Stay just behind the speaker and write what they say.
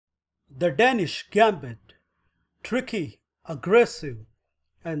The Danish Gambit, tricky, aggressive,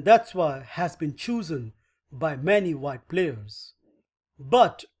 and that's why has been chosen by many white players.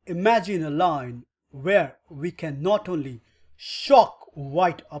 But imagine a line where we can not only shock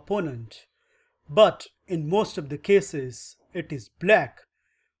white opponent, but in most of the cases it is black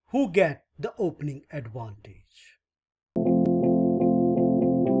who get the opening advantage.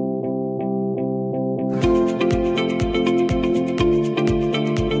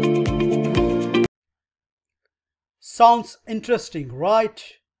 Sounds interesting, right?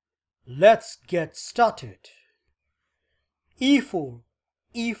 Let's get started. E4,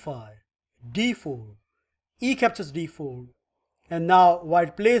 E5, D4, E captures D4, and now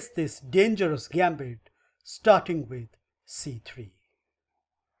white plays this dangerous gambit starting with C3.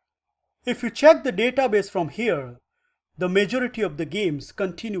 If you check the database from here, the majority of the games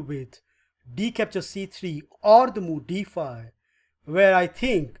continue with D captures C3 or the move D5, where I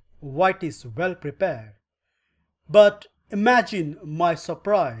think white is well prepared. But imagine my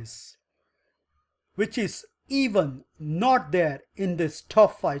surprise, which is even not there in this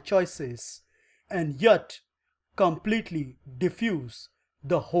top 5 choices, and yet completely diffuse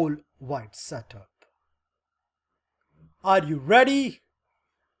the whole white setup. Are you ready?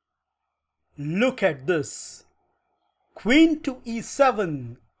 Look at this. Queen to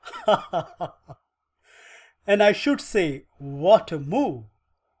E7. And I should say, what a move.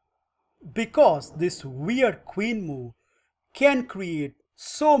 Because this weird queen move can create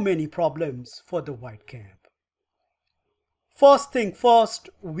so many problems for the white camp. First thing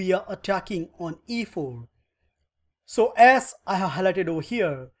first, we are attacking on E4. So as I have highlighted over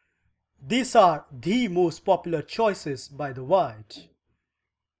here, these are the most popular choices by the white.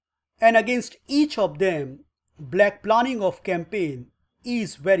 And against each of them, black planning of campaign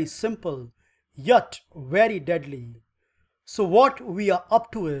is very simple, yet very deadly. So what we are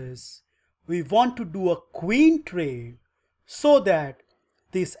up to is, we want to do a queen trade so that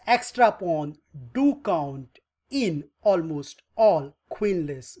this extra pawn do count in almost all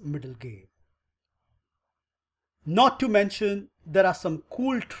queenless middle game. Not to mention, there are some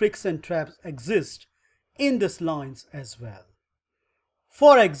cool tricks and traps exist in these lines as well.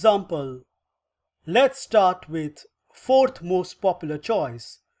 For example, let's start with fourth most popular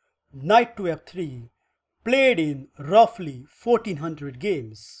choice, knight to f3, played in roughly 1400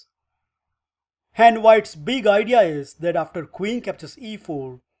 games. And white's big idea is that after queen captures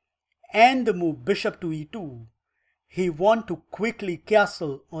e4 and the move bishop to e2, he wants to quickly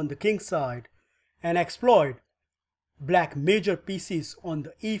castle on the king side and exploit black major pieces on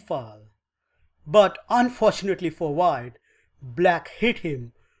the e file. But unfortunately for white, black hit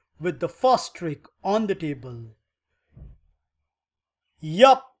him with the first trick on the table.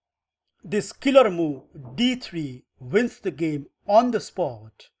 Yup, this killer move d3 wins the game on the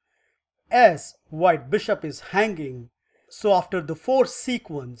spot, as white bishop is hanging. So after the fourth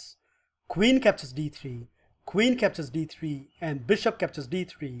sequence, queen captures d3, queen captures d3 and bishop captures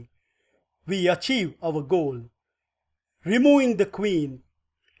d3, we achieve our goal, removing the queen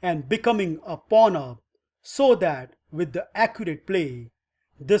and becoming a pawn up, so that with the accurate play,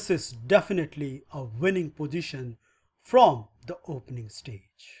 this is definitely a winning position from the opening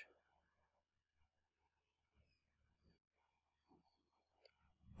stage.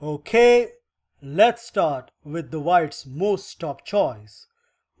 Okay, let's start with the white's most top choice,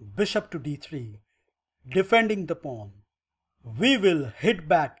 bishop to d3, defending the pawn. We will hit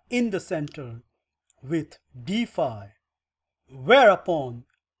back in the center with d5, whereupon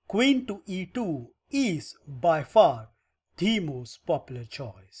queen to e2 is by far the most popular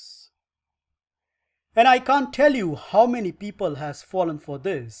choice. And I can't tell you how many people has fallen for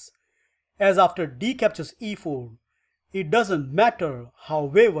this, as after d captures e4, it doesn't matter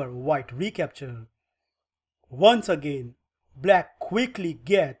however white recapture. Once again, black quickly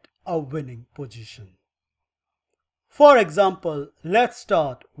get a winning position. For example, let's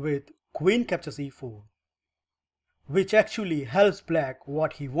start with queen captures e4, which actually helps black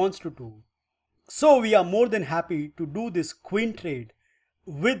what he wants to do. So we are more than happy to do this queen trade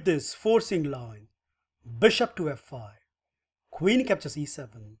with this forcing line, bishop to f5, queen captures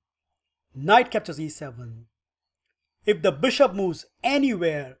e7, knight captures e7. If the bishop moves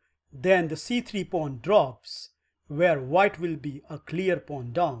anywhere, then the c3 pawn drops, where white will be a clear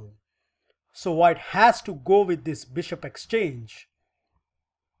pawn down. So white has to go with this bishop exchange.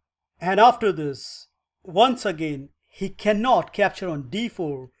 And after this, once again, he cannot capture on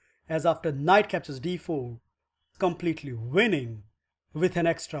d4, as after knight captures d4, completely winning with an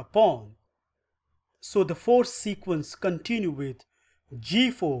extra pawn. So the fourth sequence continue with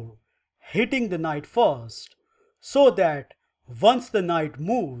g4, hitting the knight first, so that once the knight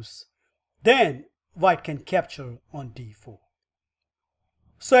moves, Then white can capture on d4.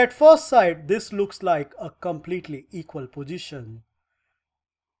 So at first sight this looks like a completely equal position.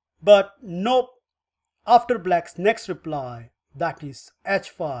 But nope, after black's next reply, that is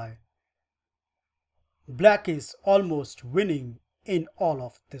h5, black is almost winning in all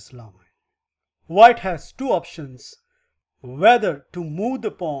of this line. White has two options, whether to move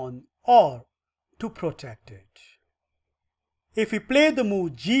the pawn or to protect it. If we play the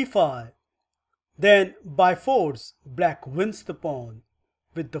move g5, then by force black wins the pawn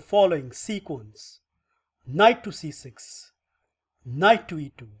with the following sequence: knight to c6, knight to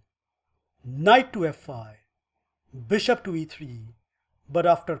e2, knight to f5, bishop to e3, but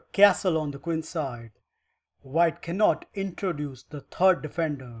after castle on the queen side, white cannot introduce the third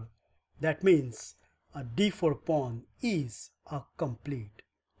defender. That means a d4 pawn is a complete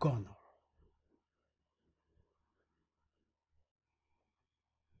goner.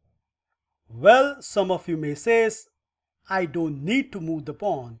 Well, some of you may say, I don't need to move the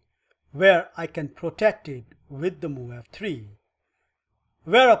pawn, where I can protect it with the move f3.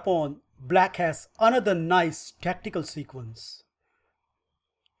 Whereupon black has another nice tactical sequence: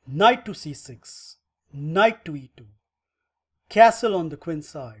 knight to c6, knight to e2, castle on the queen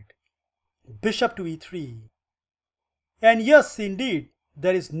side, bishop to e3, and yes, indeed,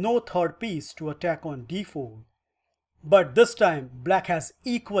 there is no third piece to attack on d4. But this time black has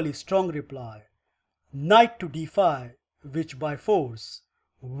equally strong reply: knight to d5, which by force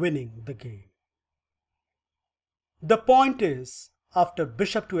winning the game. The point is, after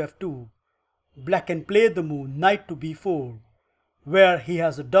bishop to f2, black can play the move knight to b4, where he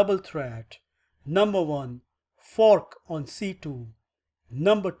has a double threat. Number 1, fork on c2.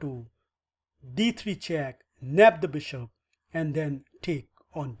 Number 2, d3 check, nab the bishop, and then take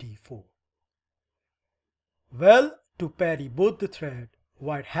on d4. Well, to parry both the threat,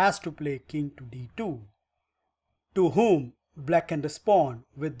 white has to play king to d2, to whom black can respond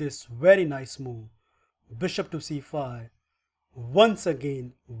with this very nice move, bishop to c5, once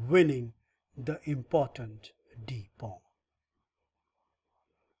again winning the important d pawn.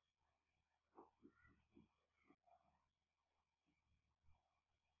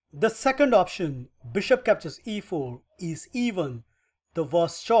 The second option, bishop captures e4, is even the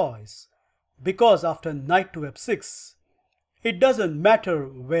worst choice, because after knight to f6, it doesn't matter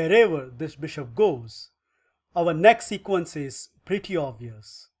wherever this bishop goes. Our next sequence is pretty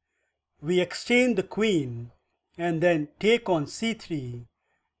obvious. We exchange the queen and then take on c3,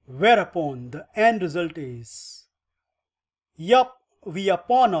 whereupon the end result is, yup, we are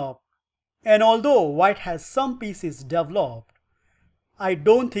pawn up, and although white has some pieces developed, I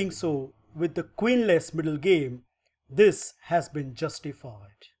don't think so with the queenless middle game this has been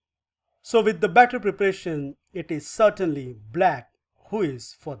justified. So with the better preparation, it is certainly black who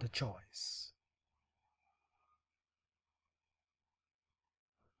is for the choice.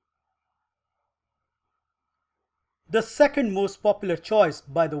 The second most popular choice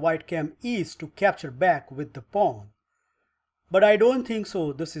by the white camp is to capture back with the pawn. But I don't think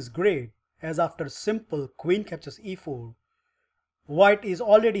so this is great, as after simple queen captures e4, white is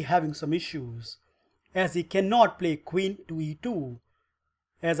already having some issues, as he cannot play queen to e2,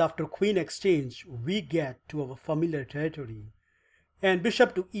 as after queen exchange we get to our familiar territory, and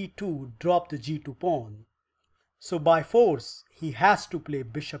bishop to e2 drop the g2 pawn. So by force he has to play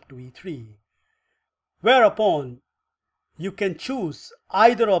bishop to e3, whereupon you can choose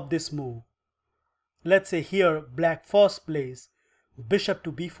either of this move. Let's say here black first plays bishop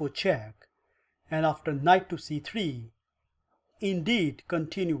to b4 check, and after knight to c3, indeed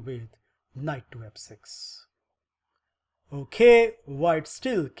continue with knight to f6. Okay, white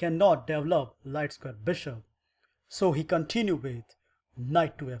still cannot develop light square bishop, so he continue with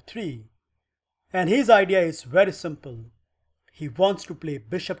knight to f3, and his idea is very simple. He wants to play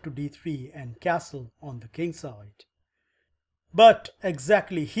bishop to d3 and castle on the king side. But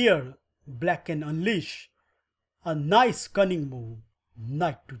exactly here black can unleash a nice cunning move,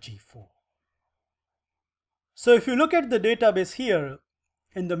 knight to g4. So if you look at the database here,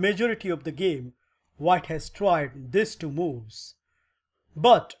 in the majority of the game, white has tried these two moves,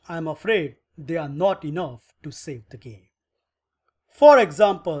 but I'm afraid they are not enough to save the game. For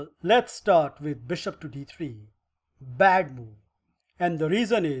example, let's start with bishop to d3, bad move, and the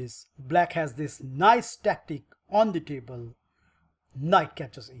reason is black has this nice tactic on the table, knight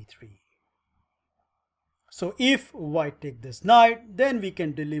captures e3. So if white take this knight, then we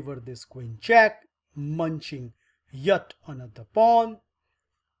can deliver this queen check, munching yet another pawn.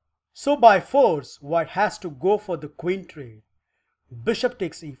 So by force, white has to go for the queen trade. Bishop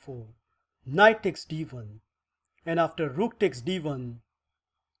takes e4, knight takes d1, and after rook takes d1,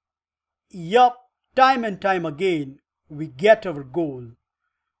 Yup, time and time again we get our goal.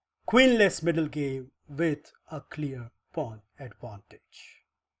 Queenless middle game with a clear pawn advantage.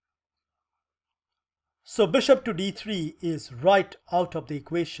 So bishop to d3 is right out of the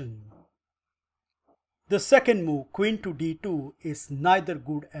equation. The second move, queen to d2, is neither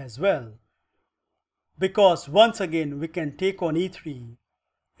good as well, because once again we can take on e3,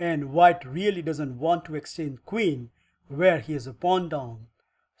 and white really doesn't want to exchange queen where he is a pawn down.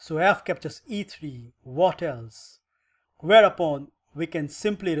 So f captures e3, what else? Whereupon we can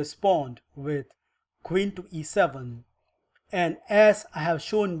simply respond with queen to e7, and as I have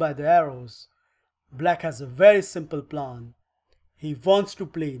shown by the arrows, black has a very simple plan. He wants to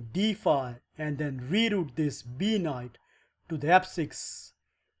play d5 and then reroute this b knight to the f6,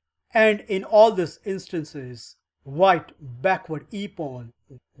 and in all these instances white backward e pawn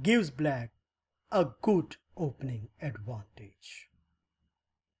gives black a good opening advantage.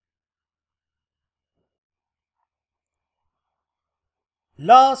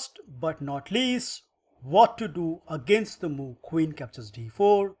 Last but not least, what to do against the move queen captures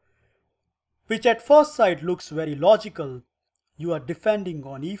d4, which at first sight looks very logical. You are defending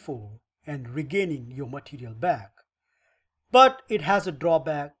on e4 and regaining your material back. But it has a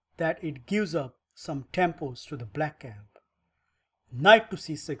drawback that it gives up some tempos to the black camp. Knight to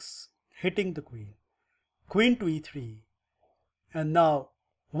c6, hitting the queen. Queen to e3. And now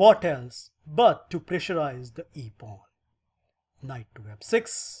what else but to pressurize the e pawn. Knight to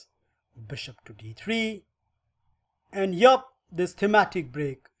f6, bishop to d3. And yup, this thematic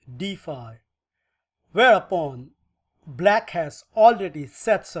break d5, whereupon black has already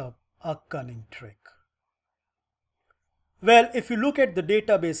sets up a cunning trick. Well, if you look at the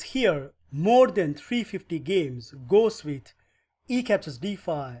database here, more than 350 games goes with e captures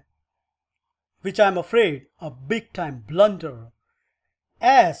d5, which I'm afraid a big time blunder,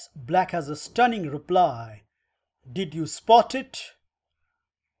 as black has a stunning reply. Did you spot it?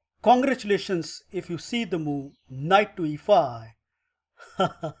 Congratulations if you see the move knight to e5.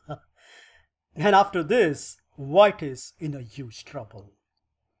 And after this, white is in a huge trouble.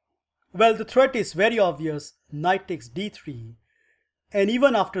 Well, the threat is very obvious. Knight takes d3, and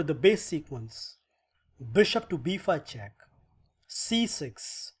even after the base sequence, bishop to b5 check,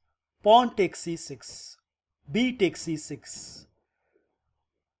 c6, pawn takes c6, b takes c6.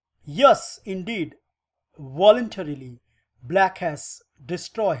 Yes, indeed, voluntarily, black has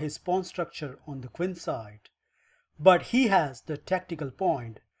destroyed his pawn structure on the queen side, but he has the tactical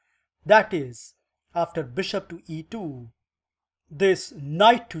point, that is, after bishop to e2, this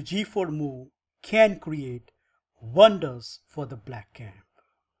knight to g4 move can create wonders for the black camp.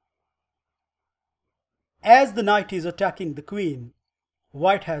 As the knight is attacking the queen,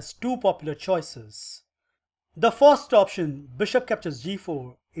 white has two popular choices. The first option, bishop captures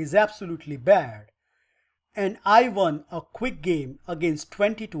g4, is absolutely bad, and I won a quick game against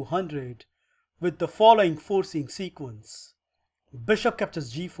 2200 with the following forcing sequence. Bishop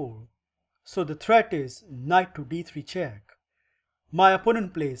captures g4, so the threat is knight to d3 check. My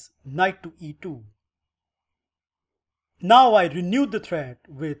opponent plays knight to e2. Now I renewed the threat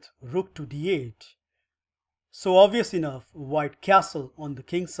with rook to d8. So obvious enough, white castle on the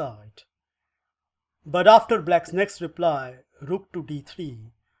king side. But after black's next reply, rook to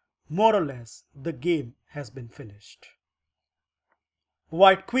d3, more or less the game has been finished.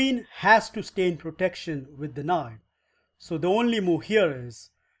 White queen has to stay in protection with the knight, so the only move here is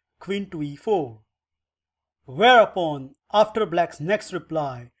queen to e4. Whereupon, after black's next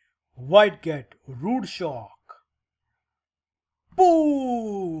reply, white get rude shock.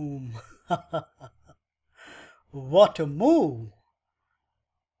 Boom! What a move!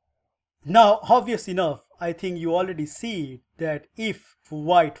 Now, obvious enough, I think you already see that if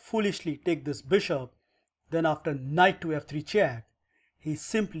white foolishly take this bishop, then after knight to f3 check, he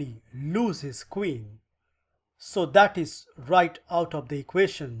simply loses his queen. So that is right out of the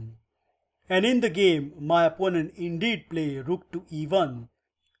equation. And in the game, my opponent indeed play rook to e1,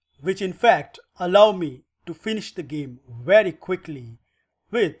 which in fact allow me to finish the game very quickly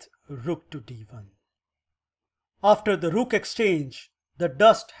with rook to d1. After the rook exchange, the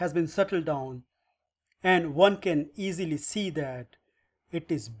dust has been settled down, and one can easily see that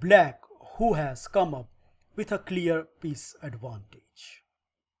it is black who has come up with a clear piece advantage.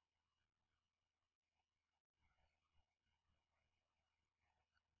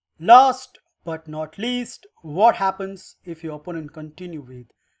 Last but not least, what happens if your opponent continue with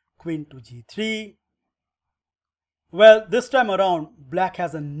queen to g3? Well, this time around, black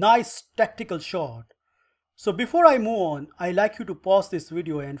has a nice tactical shot. So before I move on, I like you to pause this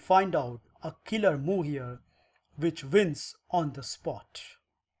video and find out a killer move here which wins on the spot.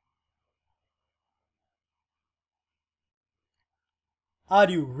 Are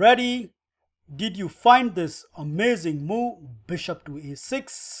you ready? Did you find this amazing move, bishop to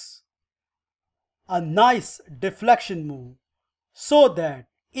a6? A nice deflection move, so that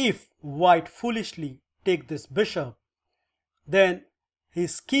if white foolishly take this bishop, then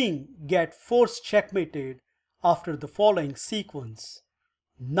his king get force checkmated after the following sequence: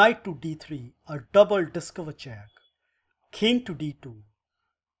 knight to d3, a double discover check, king to d2.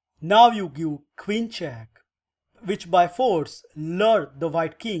 Now you give queen check, which by force lure the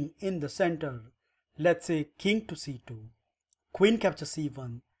white king in the center. Let's say king to c2, queen captures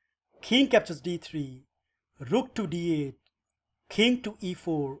c1, king captures d3, rook to d8, king to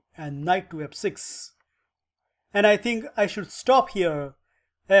e4, and knight to f6. And I think I should stop here,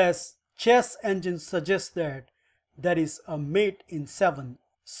 as chess engine suggests that there is a mate in 7,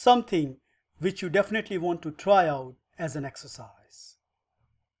 something which you definitely want to try out as an exercise.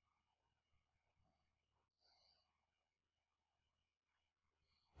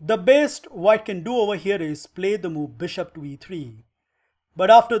 The best white can do over here is play the move bishop to e3.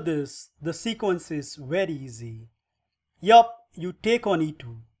 But after this, the sequence is very easy. Yup, you take on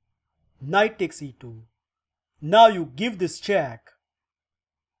e2, knight takes e2. Now you give this check.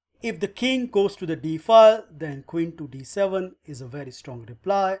 If the king goes to the d file, then queen to d7 is a very strong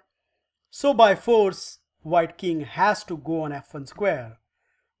reply. So by force, white king has to go on f1 square.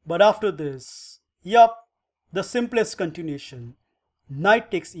 But after this, yup, the simplest continuation.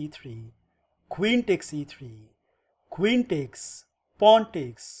 Knight takes e3, queen takes e3, queen takes, pawn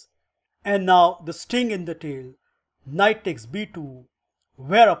takes, and now the sting in the tail, knight takes b2,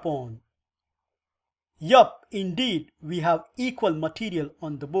 whereupon, yup, indeed we have equal material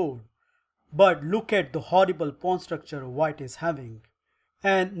on the board, but look at the horrible pawn structure white is having.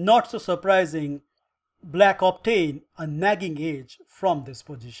 And not so surprising, black obtain a nagging edge from this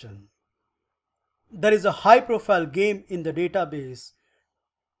position. There is a high profile game in the database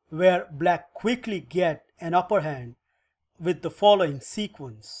where black quickly get an upper hand with the following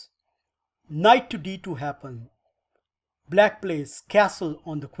sequence. Knight to d2 happen. Black plays castle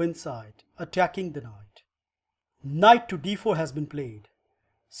on the queen side, attacking the knight. Knight to d4 has been played.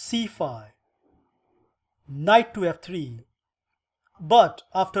 c5. Knight to f3. But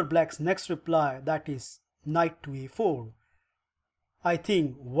after black's next reply, that is knight to a4, I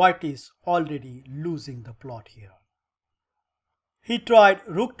think white is already losing the plot here. He tried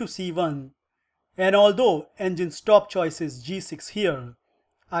rook to c1, and although engine's top choice is g6 here,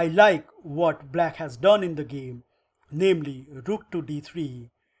 I like what black has done in the game, namely rook to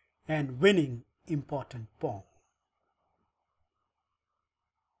d3 and winning important pawn.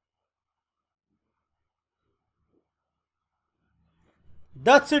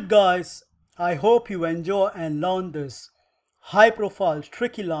 That's it guys. I hope you enjoy and learn this high profile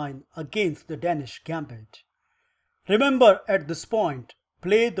tricky line against the Danish Gambit. Remember, at this point,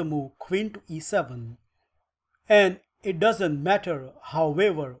 play the move queen to e7, and it doesn't matter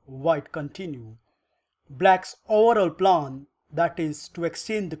however white continue. Black's overall plan, that is to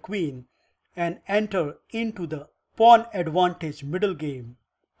exchange the queen and enter into the pawn advantage middle game,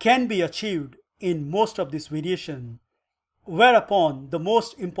 can be achieved in most of this variation, whereupon the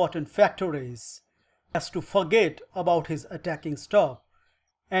most important factor is has to forget about his attacking stop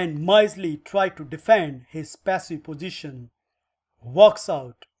and miserly try to defend his passive position. Works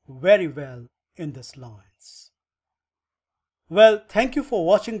out very well in these lines. Well, thank you for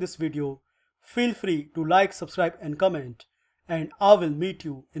watching this video. Feel free to like, subscribe and comment, and I will meet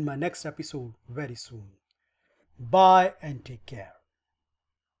you in my next episode very soon. Bye and take care.